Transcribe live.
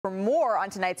For more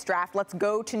on tonight's draft, let's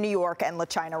go to New York and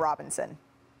LaChina Robinson.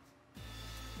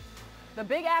 The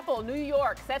Big Apple, New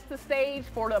York, sets the stage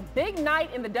for the big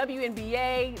night in the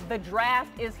WNBA. The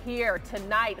draft is here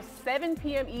tonight, 7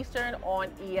 p.m. Eastern on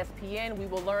ESPN. We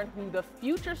will learn who the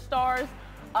future stars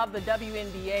of the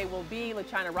WNBA will be.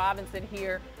 LaChina Robinson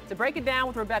here to break it down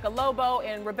with Rebecca Lobo.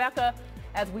 And Rebecca,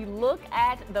 as we look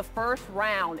at the first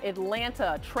round,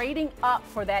 Atlanta trading up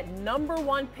for that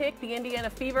 #1 pick. The Indiana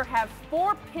Fever have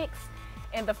 4 picks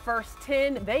in the first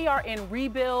 10. They are in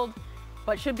rebuild,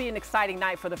 but should be an exciting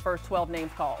night for the first 12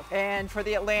 names called. And for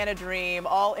the Atlanta Dream,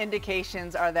 all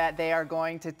indications are that they are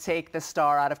going to take the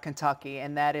star out of Kentucky,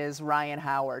 and that is Ryan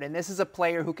Howard. And this is a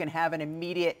player who can have an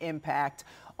immediate impact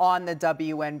on the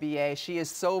WNBA. She is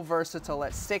so versatile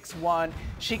at 6'1".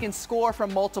 She can score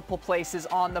from multiple places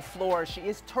on the floor. She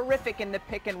is terrific in the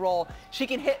pick and roll. She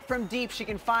can hit from deep. She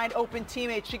can find open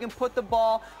teammates. She can put the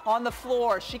ball on the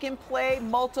floor. She can play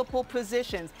multiple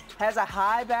positions. Has a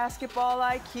high basketball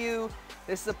IQ.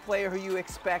 This is a player who you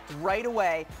expect right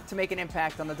away to make an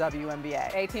impact on the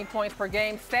WNBA. 18 points per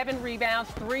game, 7 rebounds,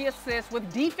 3 assists,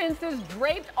 with defenses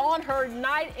draped on her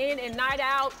night in and night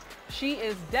out. She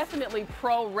is definitely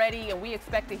pro-ready, and we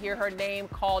expect to hear her name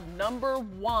called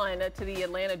 #1 to the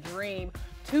Atlanta Dream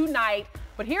tonight.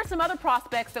 But here's some other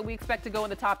prospects that we expect to go in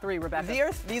the top 3,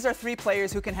 Rebecca. These are 3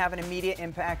 players who can have an immediate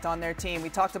impact on their team. We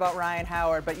talked about Ryan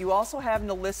Howard, but you also have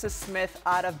Nalissa Smith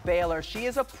out of Baylor. She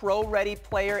is a pro-ready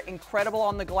player, incredible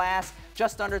on the glass,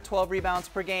 just under 12 rebounds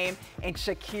per game. And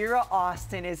Shakira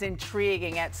Austin is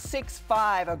intriguing at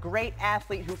 6'5", a great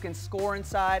athlete who can score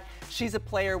inside. She's a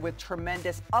player with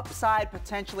tremendous upside,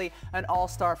 potentially an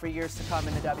all-star for years to come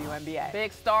in the WNBA.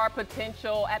 Big star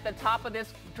potential at the top of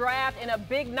this draft in a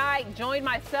big night. Join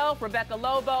myself, Rebecca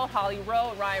Lobo, Holly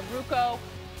Rowe, Ryan Rucco,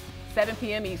 7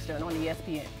 p.m. Eastern on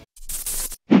ESPN.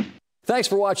 Thanks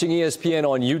for watching ESPN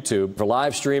on YouTube. For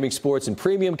live streaming sports and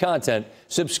premium content,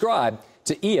 subscribe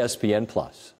to ESPN+.